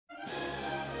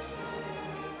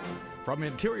From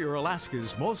Interior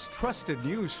Alaska's most trusted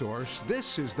news source,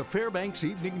 this is the Fairbanks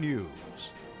Evening News.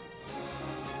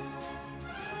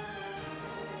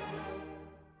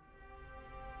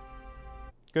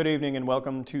 Good evening and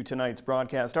welcome to tonight's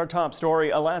broadcast. Our top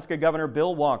story, Alaska Governor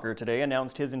Bill Walker today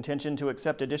announced his intention to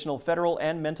accept additional federal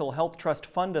and mental health trust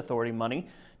fund authority money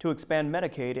to expand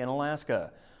Medicaid in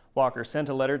Alaska. Walker sent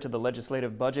a letter to the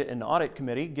Legislative Budget and Audit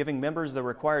Committee giving members the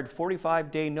required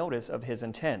 45-day notice of his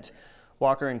intent.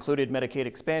 Walker included Medicaid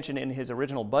expansion in his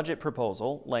original budget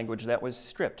proposal, language that was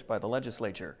stripped by the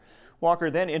legislature. Walker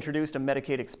then introduced a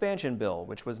Medicaid expansion bill,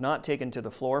 which was not taken to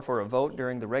the floor for a vote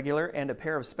during the regular and a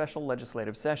pair of special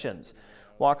legislative sessions.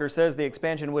 Walker says the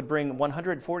expansion would bring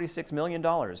 $146 million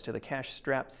to the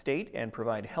cash-strapped state and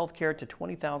provide health care to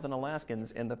 20,000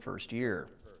 Alaskans in the first year.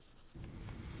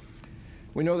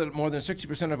 We know that more than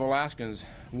 60% of Alaskans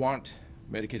want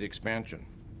Medicaid expansion.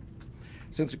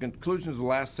 Since the conclusion of the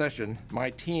last session, my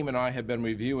team and I have been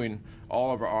reviewing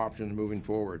all of our options moving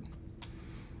forward.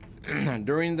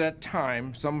 During that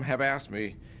time, some have asked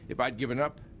me if I'd given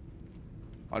up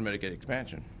on Medicaid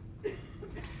expansion.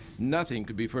 Nothing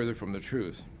could be further from the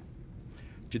truth.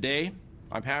 Today,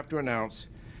 I'm happy to announce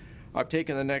I've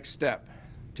taken the next step.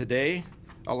 Today,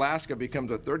 Alaska becomes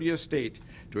the 30th state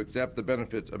to accept the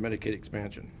benefits of Medicaid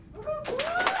expansion.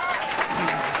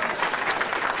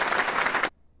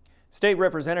 State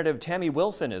Representative Tammy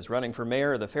Wilson is running for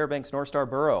mayor of the Fairbanks North Star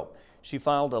Borough. She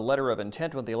filed a letter of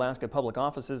intent with the Alaska Public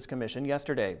Offices Commission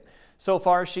yesterday. So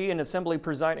far, she and Assembly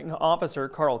Presiding Officer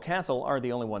Carl Castle are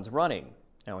the only ones running.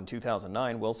 Now, in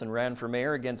 2009, Wilson ran for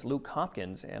mayor against Luke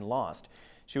Hopkins and lost.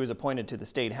 She was appointed to the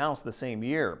State House the same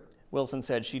year. Wilson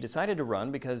said she decided to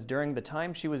run because during the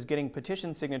time she was getting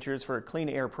petition signatures for a Clean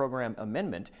Air Program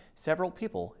amendment, several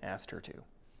people asked her to.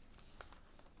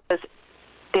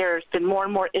 There's been more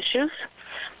and more issues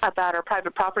about our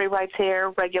private property rights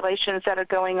here, regulations that are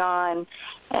going on,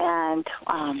 and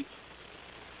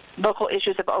local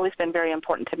issues have always been very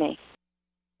important to me.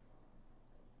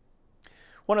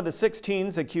 One of the 6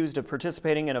 teens accused of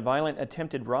participating in a violent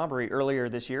attempted robbery earlier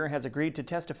this year has agreed to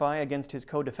testify against his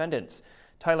co-defendants.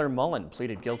 Tyler Mullen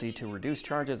pleaded guilty to reduced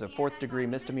charges of 4th-degree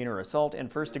misdemeanor assault and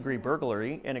 1st-degree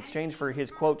burglary in exchange for his,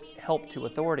 quote, help to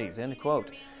authorities, end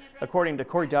quote. According to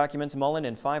court documents, Mullen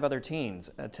and 5 other teens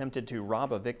attempted to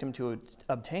rob a victim to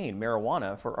obtain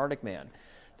marijuana for Arctic Man.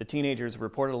 The teenagers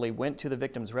reportedly went to the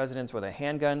victim's residence with a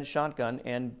handgun, shotgun,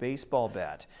 and baseball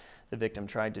bat. The victim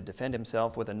tried to defend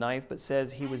himself with a knife but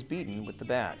says he was beaten with the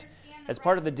bat. As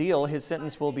part of the deal, his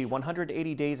sentence will be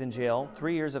 180 days in jail,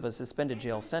 3 years of a suspended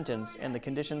jail sentence, and the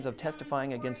conditions of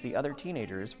testifying against the other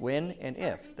teenagers when and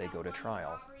if they go to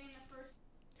trial.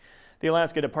 The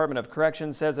Alaska Department of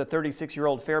Corrections says a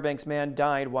 36-year-old Fairbanks man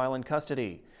died while in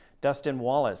custody. Dustin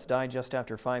Wallace died just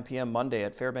after 5 p.m. Monday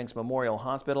at Fairbanks Memorial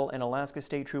Hospital, and Alaska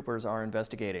State Troopers are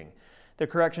investigating. The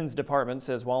Corrections Department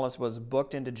says Wallace was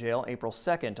booked into jail April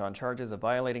 2nd on charges of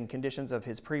violating conditions of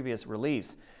his previous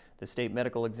release. The state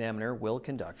medical examiner will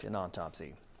conduct an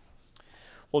autopsy.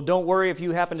 Well, don't worry if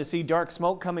you happen to see dark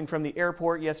smoke coming from the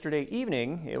airport yesterday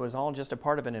evening. It was all just a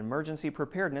part of an emergency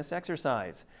preparedness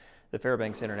exercise. The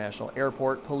Fairbanks International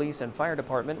Airport Police and Fire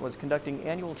Department was conducting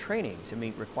annual training to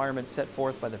meet requirements set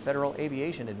forth by the Federal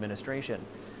Aviation Administration.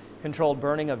 Controlled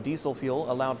burning of diesel fuel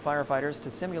allowed firefighters to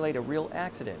simulate a real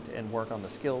accident and work on the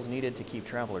skills needed to keep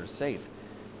travelers safe.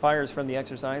 Fires from the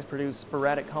exercise produced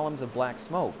sporadic columns of black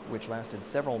smoke, which lasted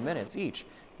several minutes each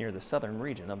near the southern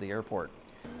region of the airport.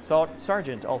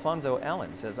 Sergeant Alfonso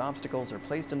Allen says obstacles are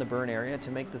placed in the burn area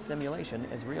to make the simulation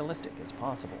as realistic as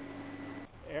possible.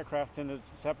 Aircraft tend to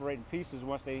separate in pieces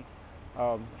once they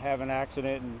have an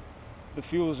accident, and the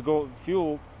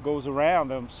fuel goes around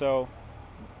them. So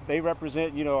they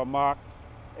represent, a mock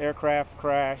aircraft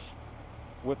crash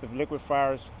with the liquid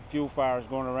fires, fuel fires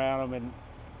going around them, and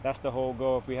that's the whole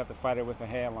goal. If we have to fight it with a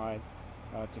hand line,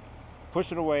 to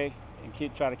push it away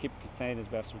and try to keep it contained as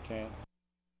best we can.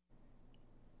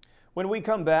 When we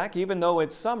come back, even though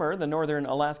it's summer, the Northern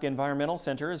Alaska Environmental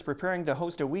Center is preparing to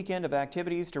host a weekend of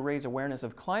activities to raise awareness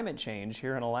of climate change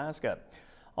here in Alaska.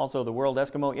 Also, the World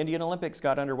Eskimo Indian Olympics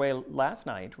got underway last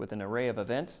night with an array of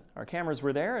events. Our cameras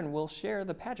were there and we'll share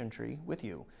the pageantry with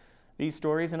you. These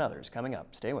stories and others coming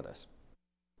up. Stay with us.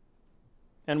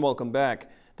 And welcome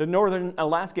back. The Northern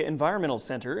Alaska Environmental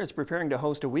Center is preparing to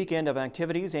host a weekend of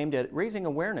activities aimed at raising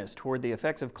awareness toward the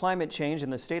effects of climate change in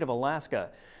the state of Alaska.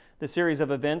 The series of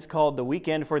events called the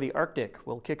Weekend for the Arctic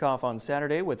will kick off on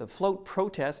Saturday with a float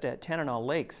protest at Tanana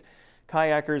Lakes.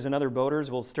 Kayakers and other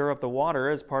boaters will stir up the water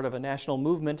as part of a national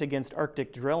movement against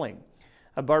Arctic drilling.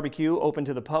 A barbecue open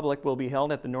to the public will be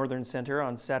held at the Northern Center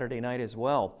on Saturday night as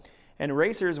well. And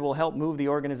racers will help move the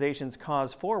organization's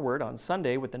cause forward on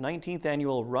Sunday with the 19th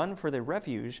annual Run for the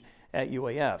Refuge at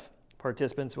UAF.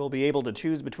 Participants will be able to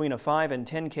choose between a 5 and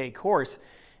 10K course.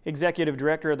 Executive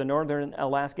Director of the Northern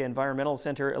Alaska Environmental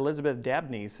Center, Elizabeth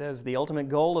Dabney, says the ultimate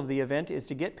goal of the event is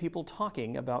to get people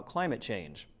talking about climate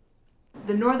change.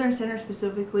 The Northern Center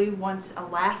specifically wants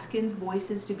Alaskans'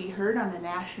 voices to be heard on a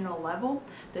national level,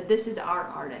 that this is our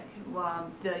Arctic.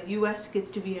 The U.S. gets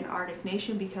to be an Arctic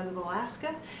nation because of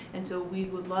Alaska, and so we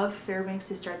would love Fairbanks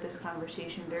to start this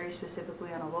conversation very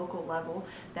specifically on a local level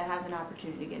that has an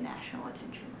opportunity to get national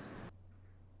attention.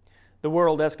 The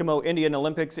World Eskimo Indian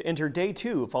Olympics entered day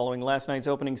 2 following last night's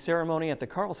opening ceremony at the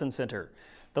Carlson Center.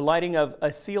 The lighting of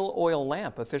a seal oil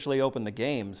lamp officially opened the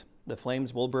games. The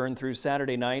flames will burn through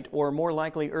Saturday night or more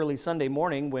likely early Sunday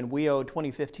morning when WEO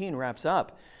 2015 wraps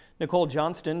up. Nicole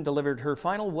Johnston delivered her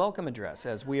final welcome address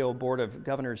as WEO Board of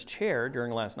Governors chair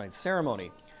during last night's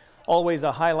ceremony. Always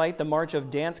a highlight, the March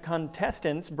of Dance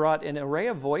contestants brought an array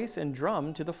of voice and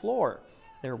drum to the floor.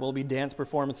 There will be dance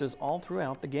performances all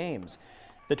throughout the games.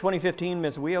 The 2015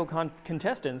 Miss WEO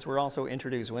contestants were also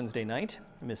introduced Wednesday night.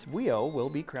 Miss WEO will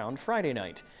be crowned Friday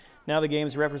night. Now the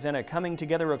games represent a coming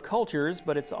together of cultures,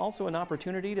 but it's also an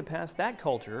opportunity to pass that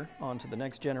culture on to the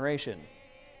next generation.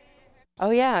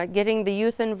 Oh yeah, getting the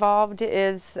youth involved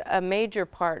is a major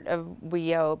part of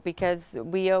WEO because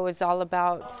WEO is all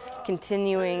about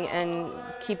continuing and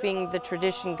keeping the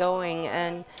tradition going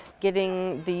and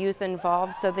getting the youth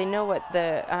involved so they know what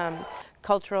the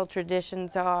cultural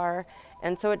traditions are,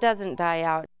 and so it doesn't die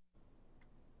out.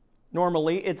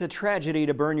 Normally, it's a tragedy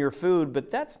to burn your food,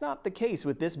 but that's not the case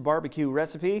with this barbecue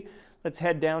recipe. Let's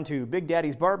head down to Big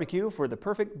Daddy's Barbecue for the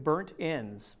perfect burnt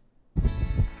ends.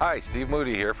 Hi, Steve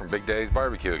Moody here from Big Daddy's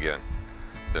Barbecue again.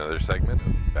 It's another segment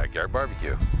of Backyard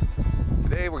Barbecue.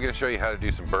 Today we're going to show you how to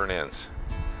do some burnt ends.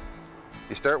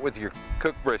 You start with your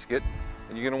cooked brisket,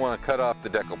 and you're going to want to cut off the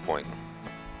decal point.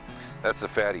 That's the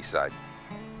fatty side.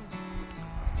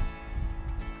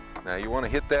 Now you want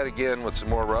to hit that again with some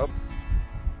more rub.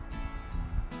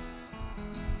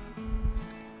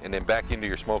 And then back into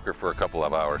your smoker for a couple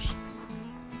of hours.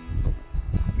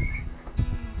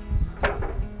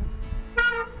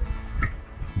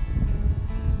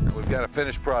 Now we've got a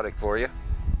finished product for you.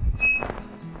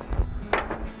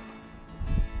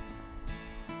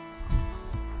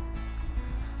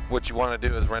 What you want to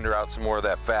do is render out some more of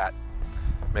that fat,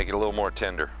 make it a little more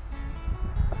tender.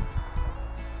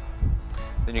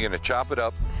 Then you're going to chop it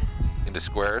up into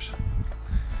squares,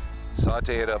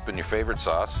 saute it up in your favorite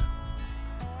sauce,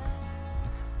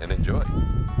 and enjoy.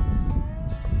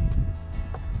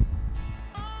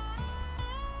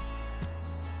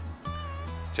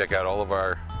 Check out all of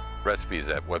our recipes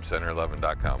at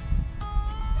webcenter11.com.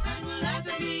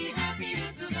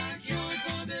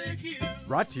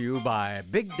 Brought to you by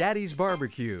Big Daddy's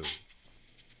Barbecue.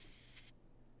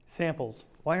 Samples.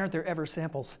 Why aren't there ever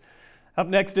samples? Up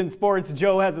next in sports,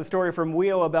 Joe has a story from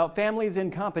WEO about families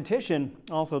in competition.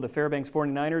 Also, the Fairbanks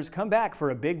 49ers come back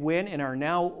for a big win and are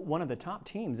now one of the top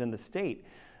teams in the state.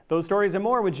 Those stories and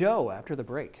more with Joe after the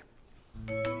break.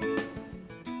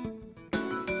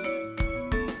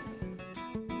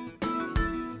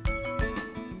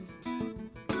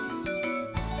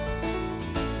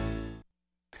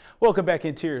 Welcome back,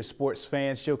 Interior Sports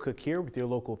fans. Joe Cook here with your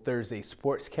local Thursday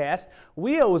Sportscast.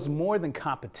 WEO is more than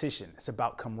competition. It's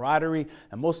about camaraderie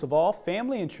and most of all,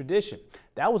 family and tradition.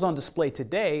 That was on display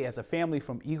today as a family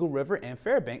from Eagle River and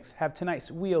Fairbanks have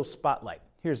tonight's WEO Spotlight.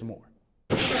 Here's more.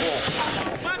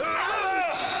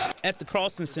 At the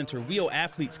Carlson Center, WEO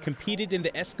athletes competed in the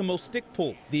Eskimo stick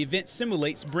pull. The event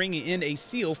simulates bringing in a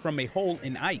seal from a hole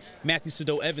in ice. Matthew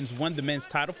Sado Evans won the men's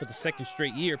title for the second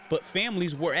straight year, but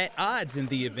families were at odds in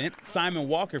the event. Simon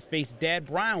Walker faced Dad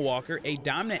Brian Walker, a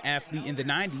dominant athlete in the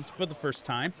 90s, for the first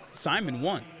time. Simon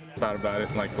won. Thought about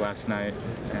it like last night,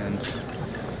 and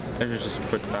it was just a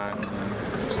quick thought. And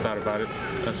just thought about it.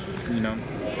 Us,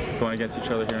 going against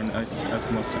each other here in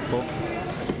Eskimo stick pull.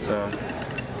 So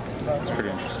it's pretty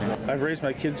interesting. I've raised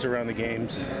my kids around the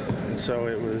games, and so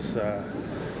it was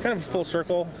kind of a full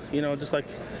circle, just like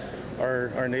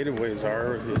our native ways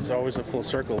are. It's always a full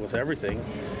circle with everything.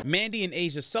 Mandy and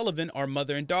Asia Sullivan are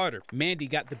mother and daughter. Mandy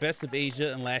got the best of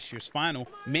Asia in last year's final.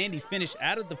 Mandy finished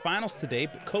out of the finals today,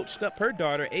 but coached up her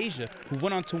daughter, Asia, who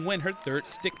went on to win her third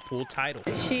stick pull title.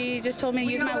 She just told me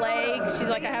to use my legs. She's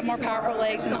like, I have more powerful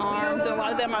legs and arms, and a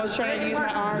lot of them I was trying to use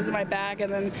my arms and my back,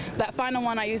 and then that final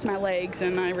one I used my legs,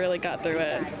 and I really got through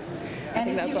it. I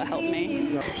think that's what helped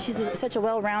me. She's such a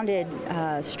well-rounded,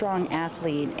 strong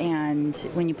athlete, and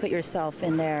when you put yourself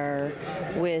in there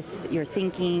with your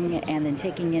thinking and then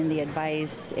taking taking in the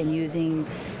advice and using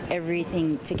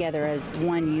everything together as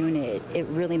one unit, it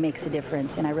really makes a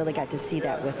difference, and I really got to see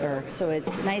that with her. So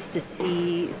it's nice to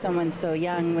see someone so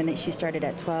young, when she started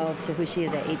at 12 to who she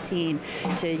is at 18,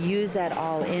 to use that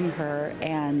all in her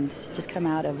and just come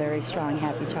out a very strong,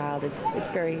 happy child. It's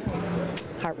very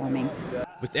heartwarming.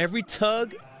 With every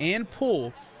tug and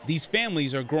pull, these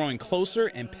families are growing closer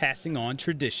and passing on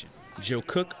tradition. Joe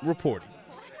Cook reporting.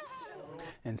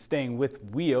 And staying with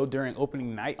WIO during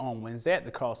opening night on Wednesday at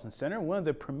the Carlson Center, one of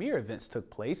the premier events took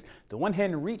place, the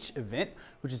one-hand reach event,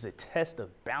 which is a test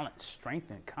of balance, strength,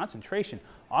 and concentration.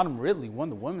 Autumn Ridley won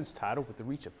the women's title with a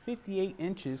reach of 58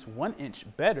 inches, 1 inch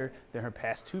better than her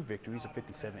past 2 victories of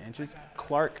 57 inches.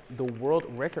 Clark, the world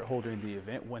record holder in the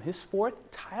event, won his 4th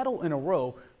title in a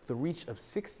row with a reach of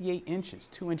 68 inches,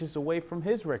 2 inches away from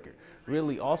his record.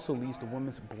 Ridley also leads the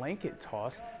women's blanket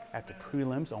toss after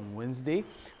prelims on Wednesday.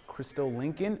 Crystal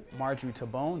Lincoln, Marjorie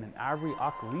Tabone, and Ivory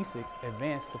Okalisic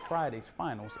advanced to Friday's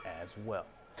finals as well.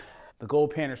 The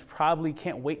Gold Panthers probably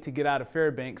can't wait to get out of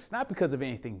Fairbanks, not because of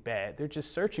anything bad. They're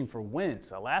just searching for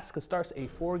wins. Alaska starts a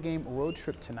 4-game road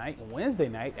trip tonight, Wednesday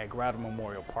night at Crowder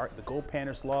Memorial Park. The Gold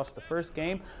Panthers lost the first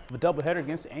game of a doubleheader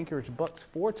against the Anchorage Bucks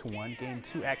 4-1. Game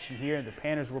 2 action here, and the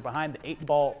Panthers were behind the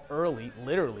 8-ball early,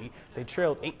 literally. They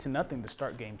trailed 8-0 to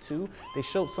start Game 2. They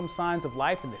showed some signs of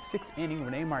life in the 6th inning.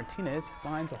 Renee Martinez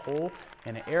finds a hole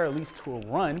and an error leads to a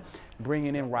run,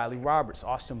 bringing in Riley Roberts.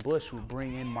 Austin Bush would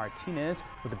bring in Martinez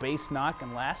with a base knock,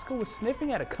 and Alaska was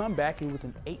sniffing at a comeback. It was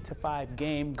an 8-5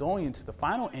 game going into the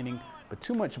final inning, but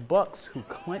too much Bucks, who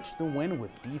clinched the win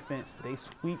with defense. They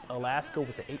sweep Alaska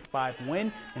with an 8-5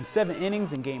 win in 7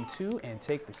 innings in Game 2 and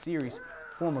take the series.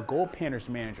 Former Gold Panthers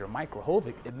manager Mike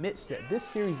Rahovic admits that this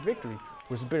series victory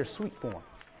was bittersweet for him.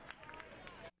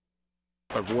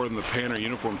 I've worn the Panther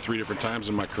uniform 3 different times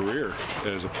in my career,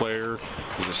 as a player,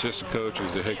 as assistant coach,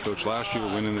 as the head coach last year,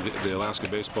 winning the Alaska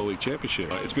Baseball League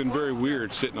Championship. It's been very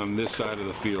weird sitting on this side of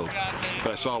the field,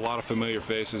 but I saw a lot of familiar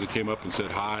faces that came up and said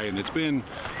hi, and it's been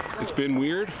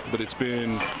weird, but it's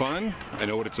been fun. I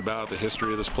know what it's about, the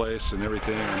history of this place and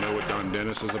everything. I know what Don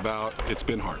Dennis is about. It's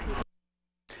been hard.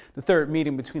 The third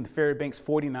meeting between the Fairbanks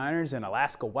 49ers and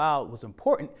Alaska Wild was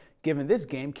important, given this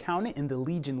game counted in the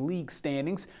Legion League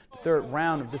standings. The third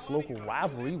round of this local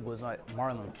rivalry was at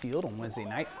Marlin Field on Wednesday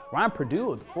night. Ryan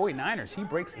Perdue of the 49ers, he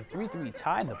breaks a 3-3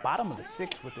 tie in the bottom of the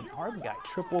 6th with an RBI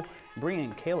triple, bringing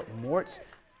in Caleb Moritz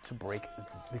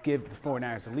to give the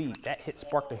 49ers a lead. That hit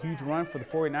sparked a huge run for the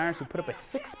 49ers, who put up a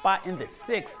 6th spot in the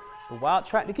 6th. The Wild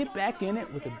tried to get back in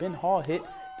it with a Ben Hall hit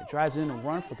that drives in a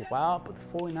run for the Wild, but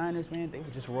the 49ers, man, they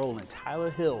were just rolling. Tyler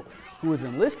Hill, who was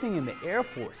enlisting in the Air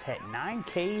Force, had 9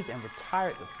 Ks and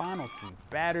retired the final 3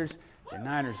 batters. The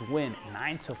Niners win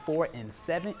 9-4 in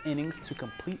 7 innings to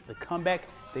complete the comeback.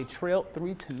 They trailed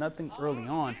 3-0 early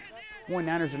on. The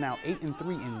 49ers are now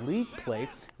 8-3 in league play.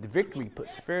 The victory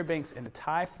puts Fairbanks in a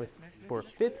tie for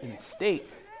 5th in the state,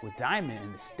 with Diamond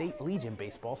in the State Legion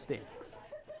baseball standings.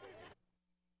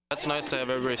 It's nice to have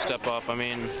everybody step up. I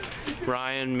mean,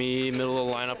 Ryan, me, middle of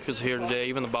the lineup was here today.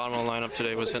 Even the bottom of the lineup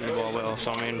today was hitting the ball well.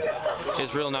 So, I mean,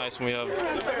 it's real nice when we have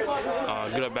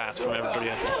good at-bats from everybody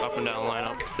up and down the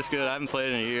lineup. It's good. I haven't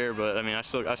played in a year, but, I mean, I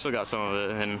still got some of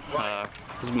it. And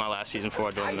this is my last season before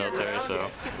I joined the military, so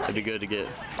it'd be good to get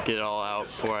it all out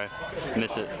before I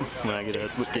miss it when I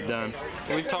get done.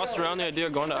 We've tossed around the idea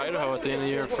of going to Idaho at the end of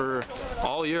the year for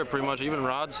all year, pretty much. Even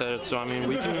Rod said it. So, I mean,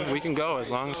 we can go as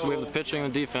long as we have the pitching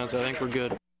and the defense. I think we're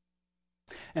good.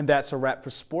 And that's a wrap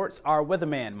for sports. Our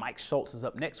weatherman Mike Schultz is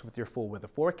up next with your full weather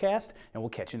forecast, and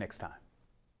we'll catch you next time.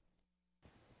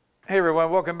 Hey everyone,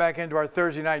 welcome back into our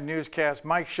Thursday night newscast.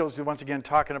 Mike Schultz is once again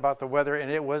talking about the weather, and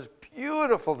it was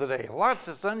beautiful today. Lots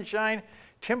of sunshine,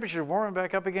 temperatures warming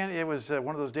back up again. It was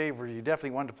one of those days where you definitely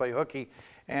wanted to play hooky,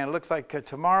 and it looks like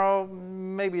tomorrow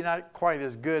maybe not quite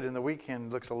as good, and the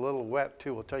weekend looks a little wet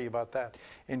too. We'll tell you about that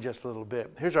in just a little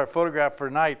bit. Here's our photograph for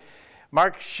tonight.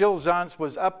 Mark Schilzantz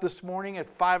was up this morning at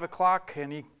 5 o'clock,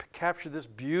 and he captured this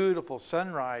beautiful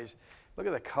sunrise. Look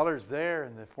at the colors there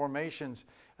and the formations.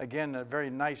 Again, a very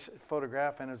nice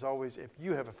photograph. And as always, if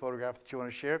you have a photograph that you want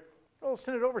to share, well,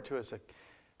 send it over to us at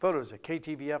photos at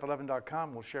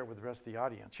ktvf11.com. We'll share it with the rest of the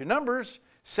audience. Your numbers,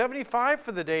 75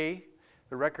 for the day.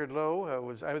 The record low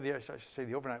was, I should say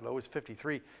the overnight low was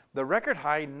 53. The record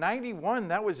high, 91.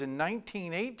 That was in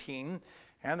 1918.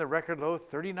 And the record low,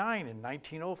 39 in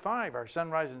 1905. Our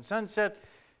sunrise and sunset,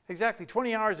 exactly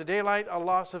 20 hours of daylight, a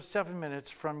loss of 7 minutes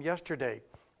from yesterday.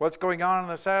 What's going on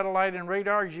the satellite and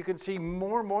radar? As you can see,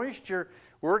 more moisture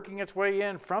working its way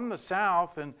in from the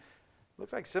south, and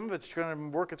looks like some of it's going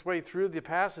to work its way through the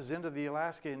passes into the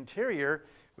Alaska interior.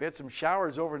 We had some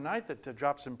showers overnight that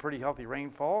dropped some pretty healthy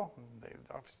rainfall.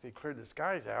 They obviously cleared the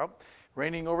skies out.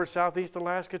 Raining over southeast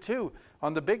Alaska too.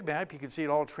 On the big map, you can see it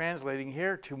all translating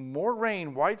here to more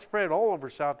rain, widespread all over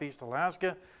southeast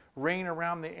Alaska. Rain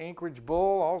around the Anchorage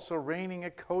Bowl, also raining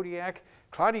at Kodiak.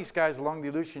 Cloudy skies along the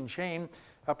Aleutian Chain,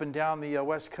 up and down the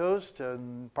west coast,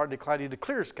 and partly cloudy to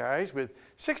clear skies with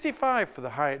 65 for the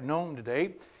high at Nome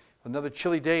today. Another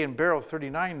chilly day in Barrow,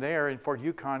 39 there. In Fort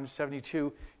Yukon,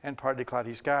 72 and partly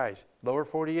cloudy skies. Lower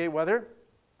 48 weather.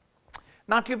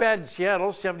 Not too bad in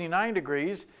Seattle, 79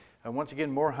 degrees. Once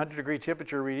again, more 100-degree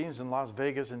temperature readings in Las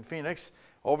Vegas and Phoenix.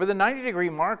 Over the 90-degree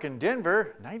mark in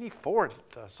Denver, 94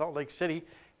 at Salt Lake City,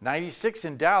 96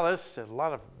 in Dallas. A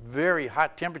lot of very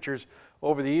hot temperatures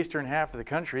over the eastern half of the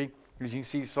country. As you can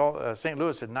see, St.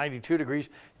 Louis at 92 degrees.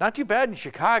 Not too bad in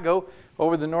Chicago.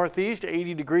 Over the northeast,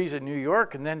 80 degrees at New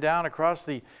York, and then down across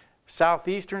the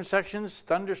southeastern sections,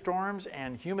 thunderstorms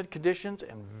and humid conditions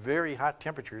and very hot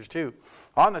temperatures too.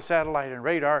 On the satellite and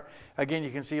radar, again, you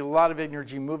can see a lot of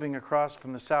energy moving across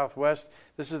from the southwest.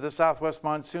 This is the southwest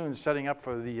monsoon setting up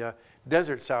for the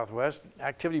desert southwest.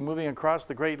 Activity moving across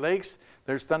the Great Lakes.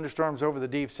 There's thunderstorms over the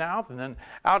deep south, and then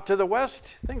out to the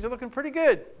west, things are looking pretty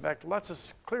good. In fact, lots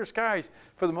of clear skies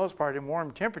for the most part and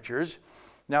warm temperatures.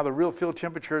 Now the real field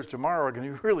temperatures tomorrow are going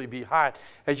to really be hot.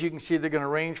 As you can see, they're going to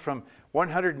range from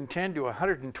 110 to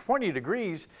 120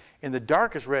 degrees in the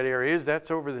darkest red areas.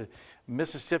 That's over the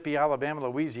Mississippi, Alabama,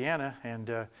 Louisiana,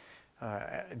 and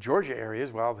Georgia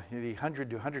areas, while the 100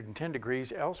 to 110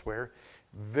 degrees elsewhere.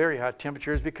 Very hot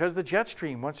temperatures because the jet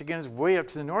stream once again is way up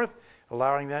to the north,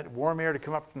 allowing that warm air to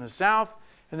come up from the south,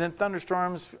 and then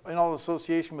thunderstorms in all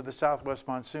association with the southwest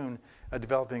monsoon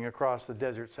developing across the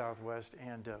desert southwest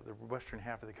and the western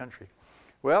half of the country.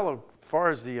 Well, as far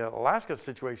as the Alaska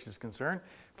situation is concerned,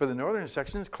 for the northern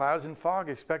sections, clouds and fog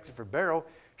expected for Barrow,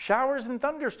 showers and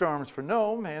thunderstorms for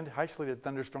Nome, and isolated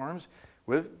thunderstorms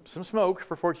with some smoke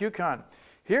for Fort Yukon.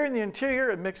 Here in the interior,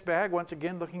 a mixed bag, once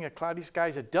again looking at cloudy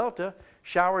skies at Delta,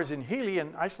 showers in Healy,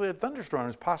 and isolated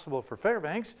thunderstorms possible for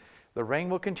Fairbanks. The rain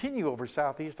will continue over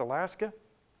southeast Alaska.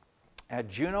 At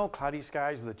Juneau, cloudy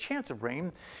skies with a chance of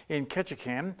rain in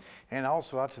Ketchikan, and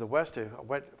also out to the west, a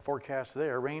wet forecast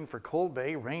there. Rain for Cold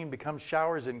Bay, rain becomes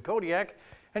showers in Kodiak,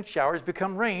 and showers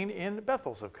become rain in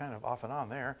Bethel, so kind of off and on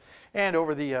there. And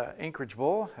over the Anchorage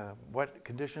Bowl, wet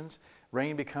conditions,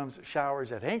 rain becomes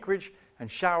showers at Anchorage, and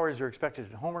showers are expected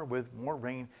at Homer with more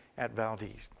rain at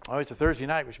Valdez. Oh, it's a Thursday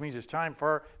night, which means it's time for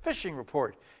our fishing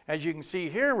report. As you can see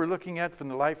here, we're looking at from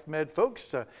the Life Med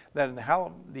folks that in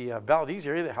the Valdez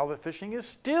area, the halibut fishing is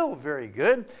still very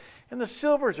good. And the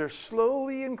silvers are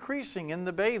slowly increasing in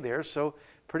the bay there, so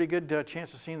pretty good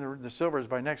chance of seeing the silvers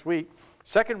by next week.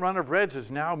 Second run of reds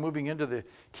is now moving into the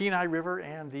Kenai River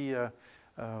and the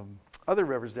other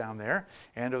rivers down there.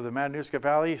 And over the Matanuska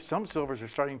Valley, some silvers are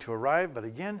starting to arrive, but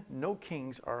again, no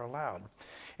kings are allowed.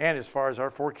 And as far as our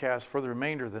forecast for the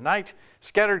remainder of the night,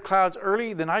 scattered clouds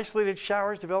early, then isolated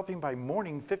showers developing by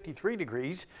morning, 53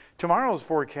 degrees. Tomorrow's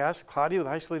forecast, cloudy with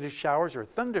isolated showers or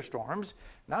thunderstorms.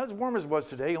 Not as warm as it was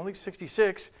today, only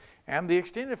 66. And the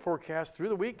extended forecast through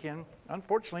the weekend,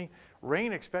 unfortunately,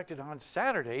 rain expected on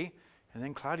Saturday, and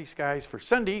then cloudy skies for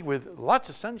Sunday with lots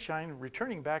of sunshine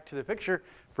returning back to the picture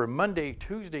for Monday,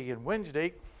 Tuesday, and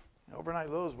Wednesday. Overnight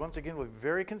lows once again will be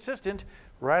very consistent,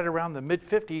 right around the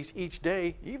mid-50s each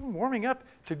day, even warming up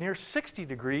to near 60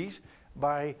 degrees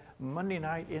by Monday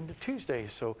night into Tuesday.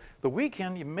 So the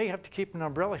weekend, you may have to keep an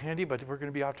umbrella handy, but we're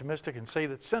going to be optimistic and say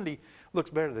that Sunday looks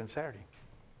better than Saturday.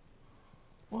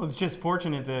 Well, it's just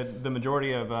fortunate that the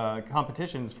majority of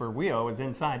competitions for WIO is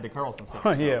inside the Carlson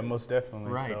Center. So. Yeah, most definitely.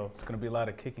 Right. So it's going to be a lot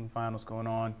of kicking finals going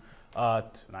on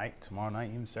tonight, tomorrow night,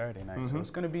 even Saturday night. So it's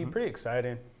going to be pretty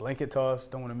exciting. Blanket toss,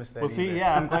 don't want to miss that either. See,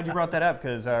 yeah, I'm glad you brought that up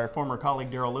because our former colleague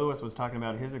Daryl Lewis was talking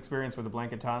about his experience with the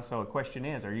blanket toss. So the question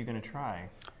is, are you going to try?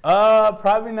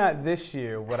 Probably not this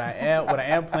year. What I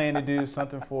am planning to do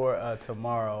something for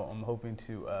tomorrow. I'm hoping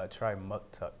to try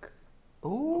muktuk.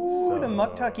 Ooh, the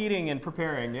muktuk eating and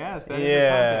preparing. Yes, that is a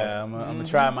contest. I'm going to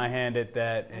try my hand at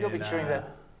that. You'll be showing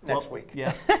that next week.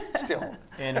 Yeah. Still.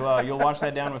 And you'll wash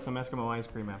that down with some Eskimo ice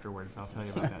cream afterwards. I'll tell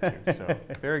you about that too. So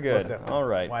very good. All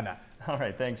right. Why not? All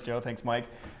right. Thanks, Joe. Thanks, Mike.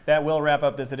 That will wrap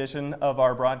up this edition of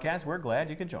our broadcast. We're glad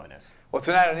you could join us. Well,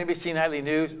 tonight on NBC Nightly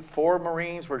News, 4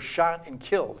 Marines were shot and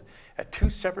killed at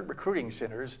 2 separate recruiting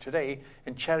centers today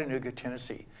in Chattanooga,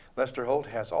 Tennessee. Lester Holt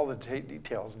has all the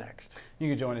details next. You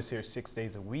can join us here 6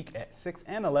 days a week at 6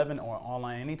 and 11 or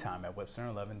online anytime at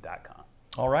webcenter11.com.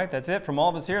 All right, that's it from all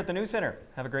of us here at the News Center.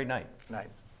 Have a great night. Good night.